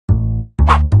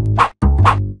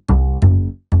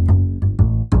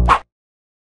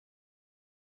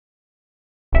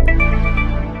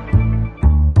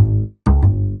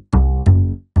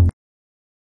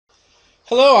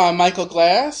Hello, I'm Michael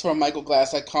Glass from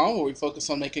michaelglass.com, where we focus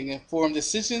on making informed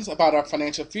decisions about our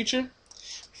financial future.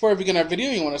 Before we begin our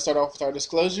video, you want to start off with our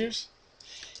disclosures.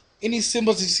 Any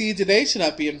symbols you see today should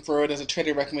not be inferred as a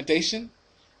trading recommendation.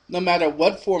 No matter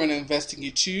what form of investing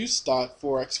you choose, stock,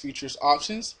 forex, futures,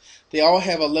 options, they all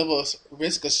have a level of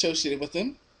risk associated with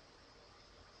them.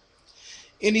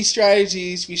 Any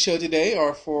strategies we show today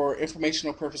are for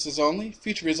informational purposes only.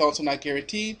 Future results are not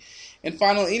guaranteed. And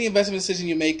finally, any investment decision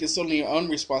you make is solely your own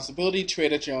responsibility.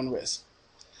 Trade at your own risk.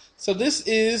 So this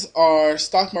is our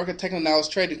stock market technical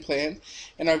analysis trading plan.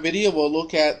 In our video, we'll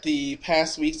look at the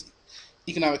past week's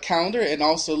economic calendar and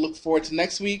also look forward to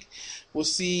next week. We'll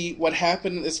see what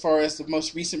happened as far as the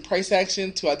most recent price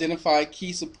action to identify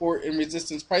key support and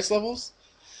resistance price levels.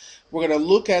 We're going to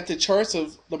look at the charts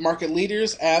of the market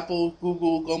leaders, Apple,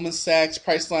 Google, Goldman-Sachs,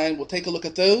 Priceline. We'll take a look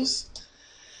at those.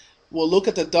 We'll look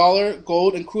at the dollar,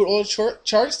 gold, and crude oil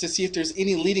charts to see if there's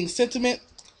any leading sentiment.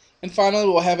 And finally,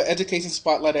 we'll have an education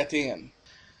spotlight at the end.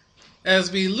 As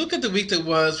we look at the week that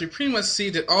was, we pretty much see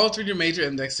that all three of the major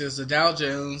indexes, the Dow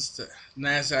Jones, the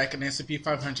NASDAQ, and the S&P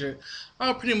 500,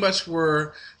 all pretty much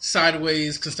were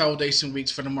sideways consolidation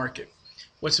weeks for the market.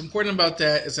 What's important about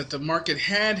that is that the market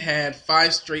had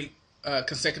 5 straight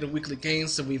consecutive weekly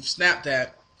gains, so we've snapped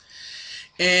that.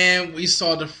 And we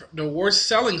saw the worst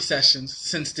selling sessions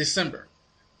since December.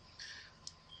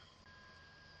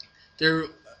 The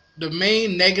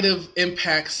main negative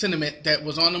impact sentiment that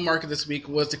was on the market this week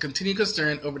was the continued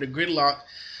concern over the gridlock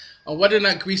on whether or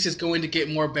not Greece is going to get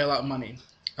more bailout money.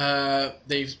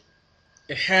 It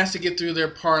has to get through their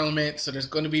parliament, so there's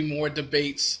going to be more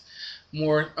debates,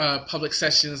 more public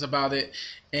sessions about it,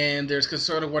 and there's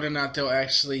concern of whether or not they'll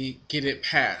actually get it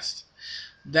passed.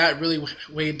 That really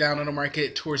weighed down on the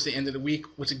market towards the end of the week,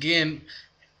 which again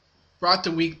brought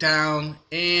the week down,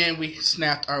 and we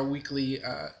snapped our weekly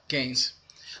gains.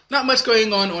 Not much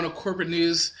going on the corporate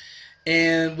news,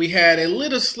 and we had a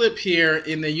little slip here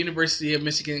in the University of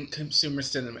Michigan consumer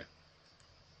sentiment.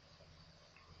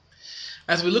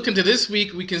 As we look into this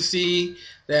week, we can see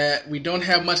that we don't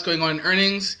have much going on in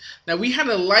earnings. Now, we had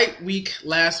a light week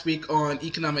last week on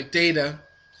economic data,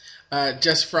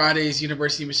 just Friday's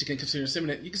University of Michigan consumer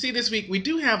sentiment. You can see this week we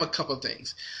do have a couple of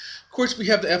things. Of course, we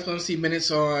have the FOMC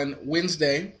minutes on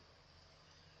Wednesday,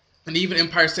 and even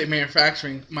Empire State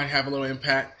Manufacturing might have a little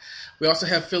impact. We also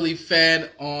have Philly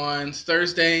Fed on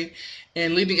Thursday,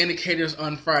 and leading indicators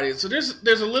on Friday. So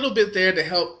there's a little bit there to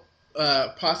help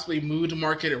possibly move the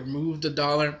market or move the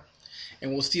dollar,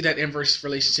 and we'll see that inverse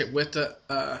relationship with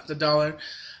the dollar.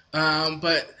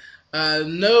 But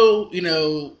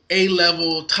no,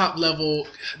 A-level, top-level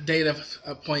data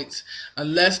points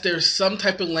unless there's some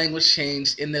type of language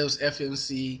change in those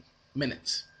FOMC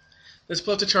minutes. Let's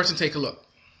pull up the charts and take a look.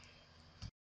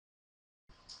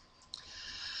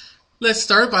 Let's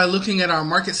start by looking at our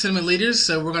market sentiment leaders.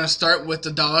 So we're going to start with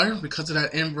the dollar because of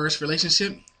that inverse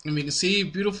relationship. And we can see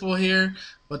beautiful here,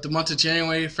 but the months of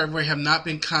January, February have not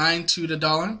been kind to the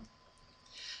dollar.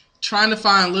 Trying to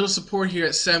find a little support here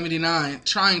at 79.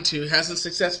 Hasn't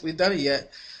successfully done it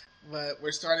yet, but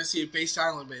we're starting to see it base down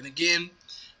a little bit. And again,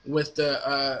 with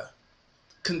the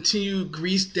continued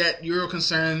Greece debt, euro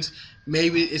concerns,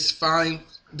 maybe it's fine.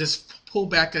 This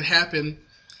pullback that happened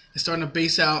is starting to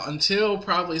base out until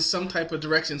probably some type of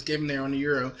direction is given there on the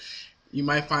euro. You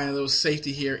might find a little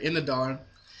safety here in the dollar.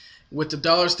 With the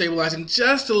dollar stabilizing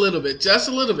just a little bit,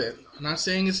 I'm not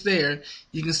saying it's there,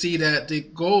 you can see that the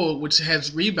gold, which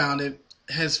has rebounded,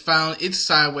 has found its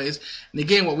sideways. And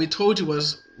again, what we told you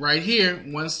was right here,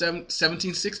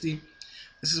 1760.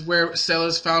 This is where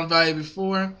sellers found value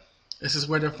before. This is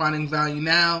where they're finding value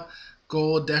now.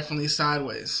 Gold definitely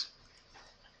sideways.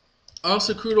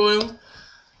 Also, crude oil.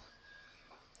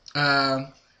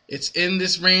 It's in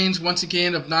this range once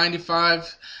again of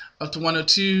 95 up to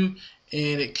 102.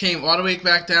 And it came all the way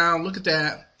back down. Look at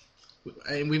that.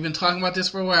 And we've been talking about this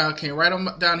for a while. It came right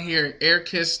on down here. Air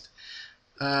kissed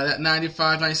that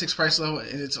 95, 96 price level.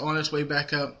 And it's on its way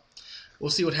back up. We'll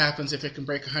see what happens if it can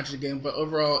break 100 again. But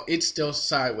overall, it's still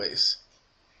sideways.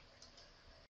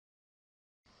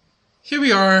 Here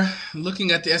we are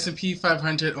looking at the S&P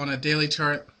 500 on a daily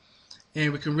chart.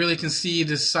 And we can see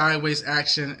this sideways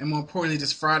action. And more importantly,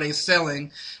 this Friday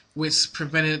selling, which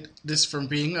prevented this from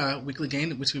being a weekly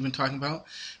gain, which we've been talking about.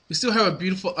 We still have a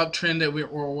beautiful uptrend that we're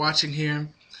watching here.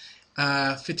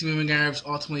 50 moving averages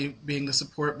ultimately being the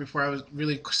support before I would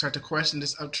really start to question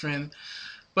this uptrend.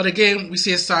 But again, we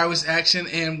see a sideways action,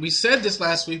 and we said this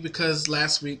last week because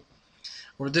last week,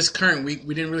 or this current week,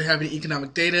 we didn't really have any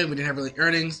economic data. We didn't have really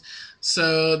earnings.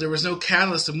 So there was no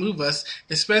catalyst to move us,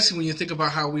 especially when you think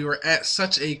about how we were at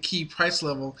such a key price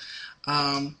level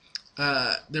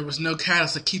there was no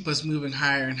catalyst to keep us moving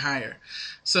higher and higher.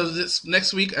 So this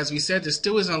next week, as we said, there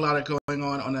still isn't a lot of going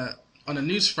on a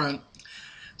news front.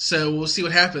 So we'll see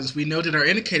what happens. We know that our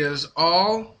indicators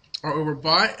all are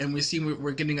overbought, and we see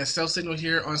we're getting a sell signal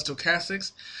here on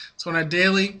stochastics. So on our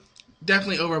daily,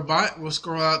 definitely overbought. We'll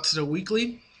scroll out to the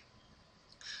weekly,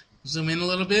 zoom in a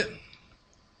little bit.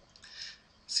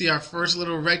 See our first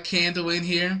little red candle in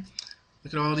here.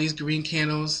 Look at all these green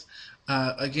candles.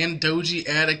 Again, doji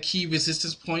at a key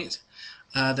resistance point.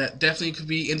 That definitely could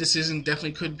be indecision,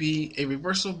 definitely could be a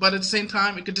reversal, but at the same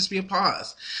time, it could just be a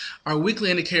pause. Our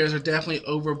weekly indicators are definitely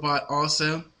overbought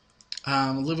also.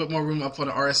 A little bit more room up on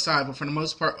the RSI, but for the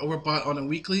most part, overbought on the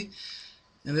weekly.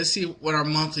 And let's see what our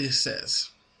monthly says.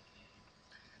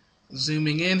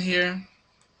 Zooming in here.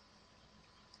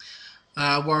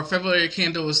 While our February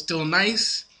candle is still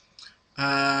nice,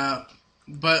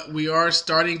 but we are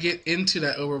starting to get into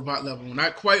that overbought level. We're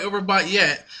not quite overbought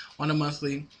yet on the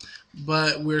monthly,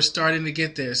 but we're starting to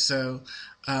get there. So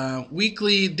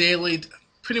weekly, daily,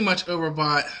 pretty much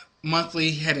overbought,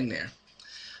 monthly heading there.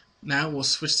 Now we'll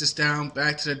switch this down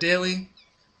back to the daily.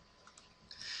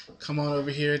 Come on over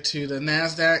here to the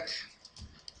NASDAQ.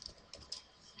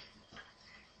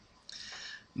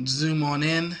 Zoom on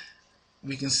in.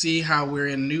 We can see how we're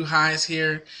in new highs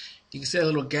here. You can see a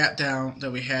little gap down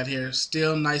that we had here.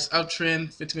 Still nice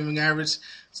uptrend, 50 moving average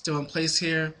still in place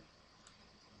here.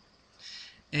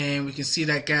 And we can see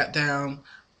that gap down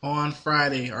on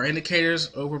Friday. Our indicators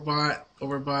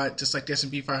overbought, just like the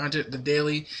S&P 500. The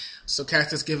daily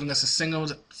stochastic giving us a signal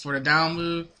for the down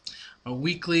move. A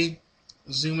weekly,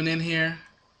 zooming in here.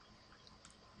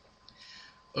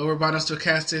 Overbought on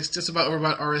stochastics, just about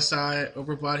overbought RSI,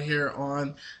 overbought here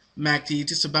on MACD,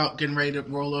 just about getting ready to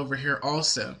roll over here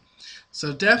also.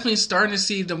 So definitely starting to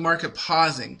see the market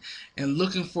pausing and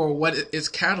looking for what is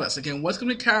catalyst. Again, what's going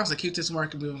to be catalyst to keep this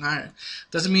market moving higher?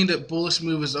 Doesn't mean that bullish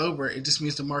move is over. It just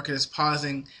means the market is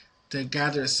pausing to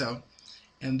gather itself.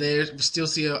 And there we still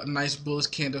see a nice bullish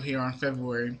candle here on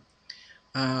February.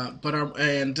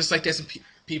 And just like the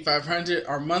S&P 500,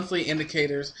 our monthly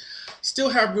indicators still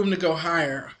have room to go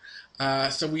higher.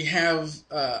 So we have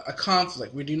a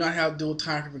conflict. We do not have dual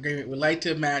time frame agreement. We like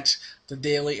to match the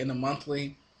daily and the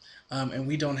monthly. And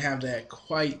we don't have that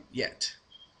quite yet.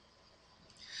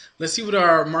 Let's see what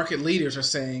our market leaders are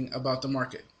saying about the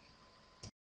market.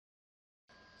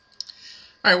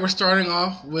 All right, we're starting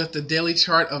off with the daily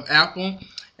chart of Apple,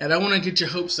 and I want to get your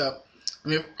hopes up. I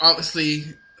mean, obviously,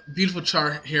 beautiful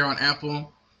chart here on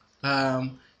Apple.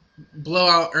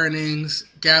 Blowout earnings,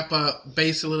 gap up,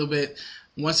 base a little bit.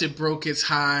 Once it broke its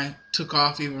high, took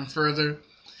off even further.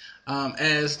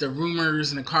 As the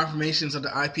rumors and the confirmations of the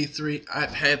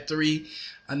iPad 3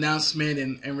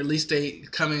 announcement and release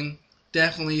date coming,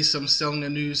 definitely some selling the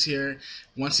news here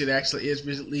once it actually is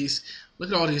released. Look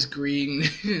at all these green,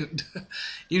 even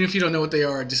if you don't know what they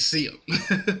are, just see them.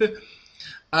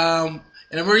 And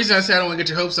the reason I say I don't want to get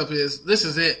your hopes up is this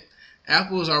is it.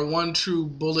 Apple is our one true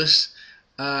bullish,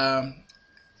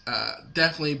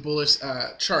 definitely bullish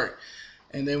chart.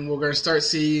 And then we're going to start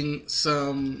seeing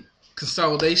some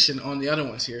consolidation on the other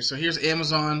ones here. So here's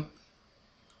Amazon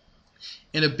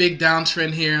in a big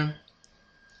downtrend here.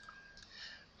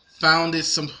 Found its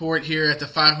support here at the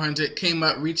 500, came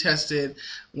up, retested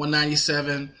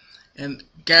 197, and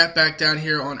gap back down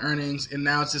here on earnings, and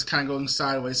now it's just kind of going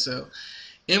sideways. So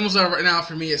Amazon right now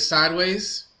for me is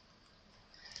sideways.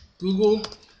 Google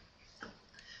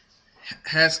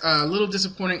has a little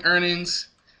disappointing earnings.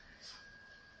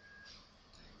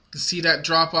 You can see that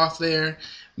drop off there.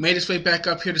 Made its way back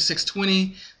up here to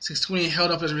 620. 620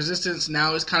 held up as resistance.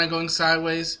 Now it's kind of going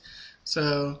sideways.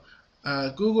 So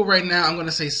Google right now, I'm going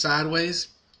to say sideways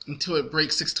until it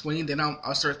breaks 620. Then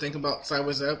I'll start thinking about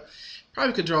sideways up.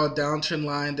 Probably could draw a downtrend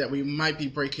line that we might be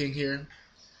breaking here.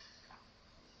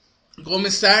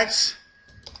 Goldman-Sachs.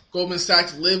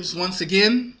 Goldman-Sachs lives once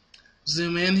again.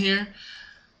 Zoom in here.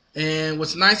 And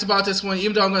what's nice about this one,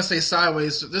 even though I'm going to say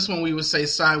sideways, this one we would say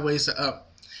sideways to up.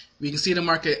 We can see the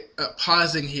market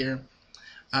pausing here.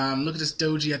 Look at this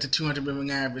doji at the 200 moving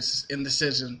average,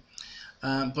 indecision.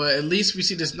 But at least we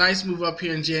see this nice move up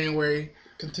here in January,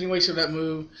 continuation of that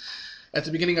move at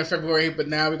the beginning of February, but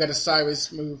now we got a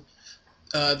sideways move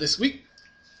this week.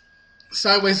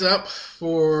 Sideways up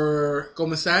for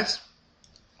Goldman Sachs.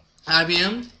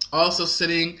 IBM also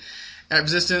sitting at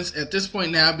resistance at this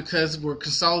point now because we're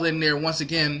consolidating there once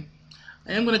again.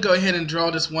 I am going to go ahead and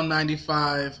draw this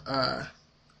 195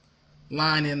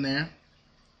 line in there.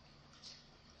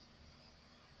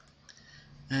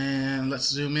 And let's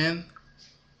zoom in.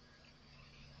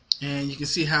 And you can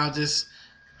see how this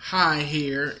high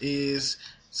here is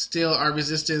Still our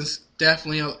resistance,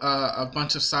 definitely a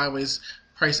bunch of sideways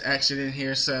price action in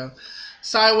here. So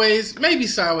sideways, maybe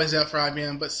sideways up for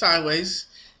IBM, but sideways.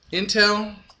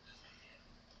 Intel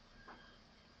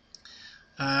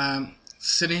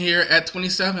sitting here at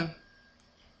 27.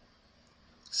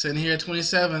 Sitting here at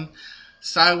 27.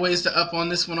 Sideways to up on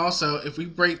this one also. If we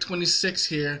break 26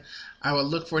 here, I would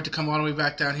look for it to come all the way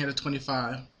back down here to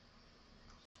 25.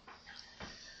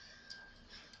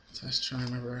 So let's try to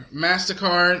remember.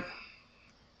 MasterCard.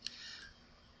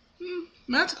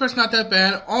 MasterCard's not that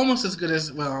bad. Almost as good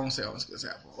as, well, I won't say almost as good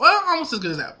as Apple. Well, almost as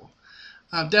good as Apple.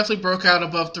 Definitely broke out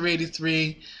above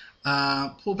 383.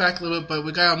 Pulled back a little bit, but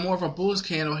we got more of a bullish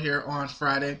candle here on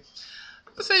Friday.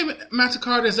 Let's say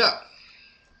MasterCard is up.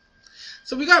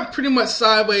 So we got pretty much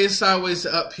sideways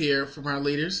up here from our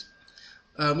leaders.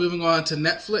 Moving on to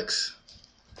Netflix.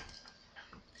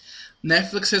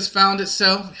 Netflix has found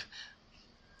itself.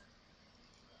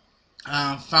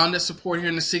 Found its support here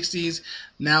in the 60s.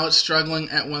 Now it's struggling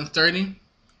at 130.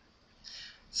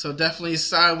 So definitely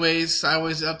sideways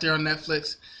up there on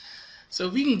Netflix. So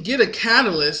if we can get a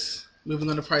catalyst moving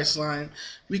on the price line,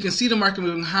 we can see the market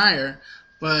moving higher.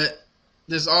 But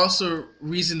there's also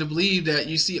reason to believe that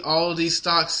you see all of these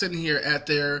stocks sitting here at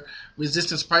their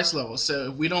resistance price level.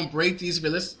 So if we don't break these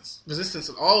resistance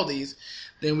of all of these,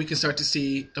 then we can start to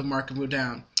see the market move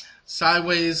down.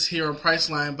 Sideways here on price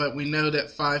line, but we know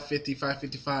that 550,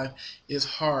 555 is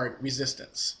hard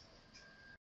resistance.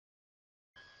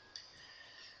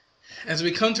 As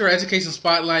we come to our education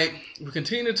spotlight, we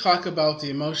continue to talk about the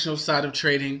emotional side of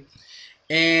trading.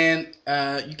 And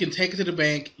you can take it to the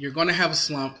bank. You're going to have a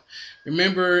slump.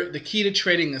 Remember, the key to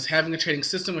trading is having a trading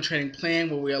system, a trading plan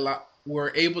where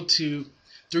we're able to,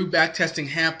 through backtesting,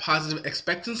 have positive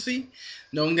expectancy,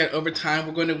 knowing that over time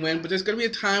we're going to win. But there's going to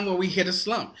be a time where we hit a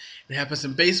slump. It happens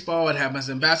in baseball. It happens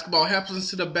in basketball. It happens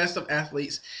to the best of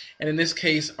athletes. And in this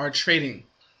case, our trading.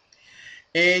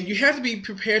 And you have to be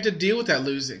prepared to deal with that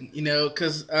losing,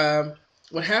 because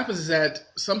what happens is that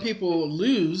some people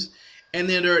lose and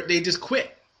then they just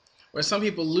quit. Or some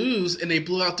people lose and they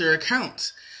blow out their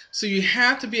accounts. So you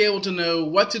have to be able to know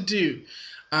what to do.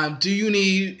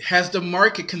 Has the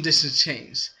market conditions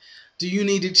changed? Do you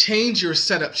need to change your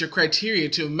setups, your criteria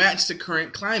to match the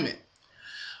current climate?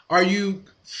 Are you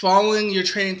following your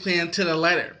trading plan to the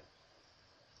letter?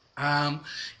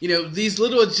 These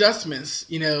little adjustments,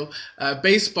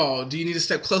 baseball, do you need to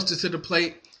step closer to the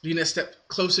plate? Do you need to step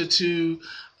closer to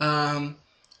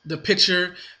the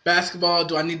pitcher? Basketball,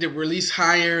 do I need to release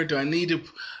higher? Do I need to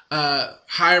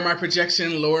higher my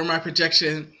projection, lower my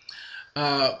projection?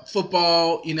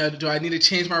 Football, do I need to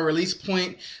change my release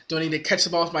point? Do I need to catch the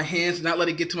ball with my hands and not let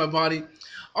it get to my body?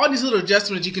 All these little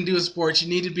adjustments you can do in sports, you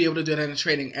need to be able to do that in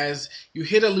trading. As you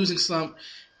hit a losing slump,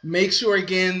 make sure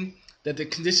again that the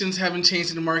conditions haven't changed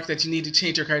in the market, that you need to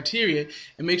change your criteria,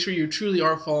 and make sure you truly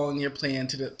are following your plan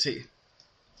to the T.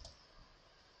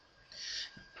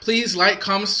 Please like,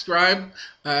 comment, subscribe.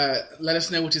 Let us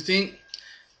know what you think.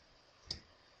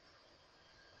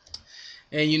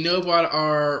 And you know about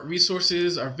our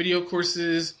resources, our video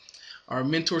courses, our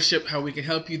mentorship, how we can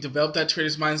help you develop that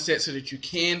trader's mindset so that you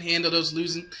can handle those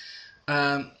losing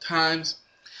times.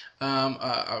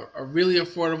 A really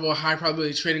affordable, high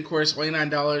probability trading course,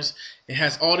 $29. It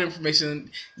has all the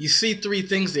information. You see 3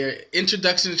 things there: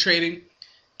 introduction to trading,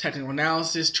 technical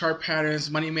analysis, chart patterns,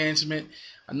 money management,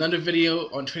 another video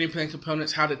on trading plan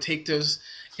components, how to take those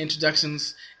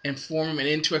introductions and form them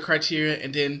into a criteria,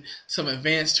 and then some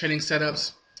advanced trading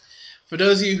setups. For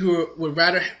those of you who would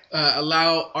rather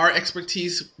allow our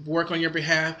expertise work on your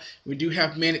behalf, we do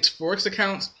have managed Forex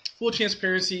accounts, full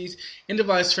transparencies,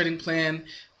 individualized trading plan.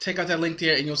 Take out that link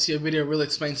there and you'll see a video that really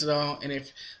explains it all. And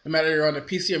if no matter you're on a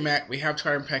PC or Mac, we have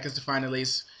charting packets to find at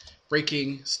least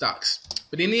breaking stocks.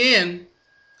 But in the end,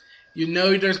 you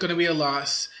know there's going to be a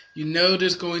loss. You know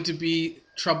there's going to be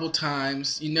troubled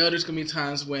times. You know there's going to be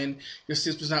times when your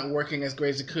system's not working as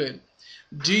great as it could.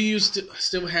 Do you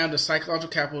still have the psychological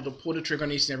capital to pull the trigger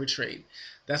on each and every trade?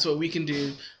 That's what we can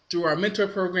do through our mentor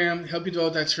program, help you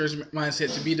develop that trader's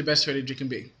mindset to be the best trader you can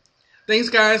be. Thanks,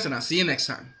 guys, and I'll see you next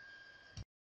time.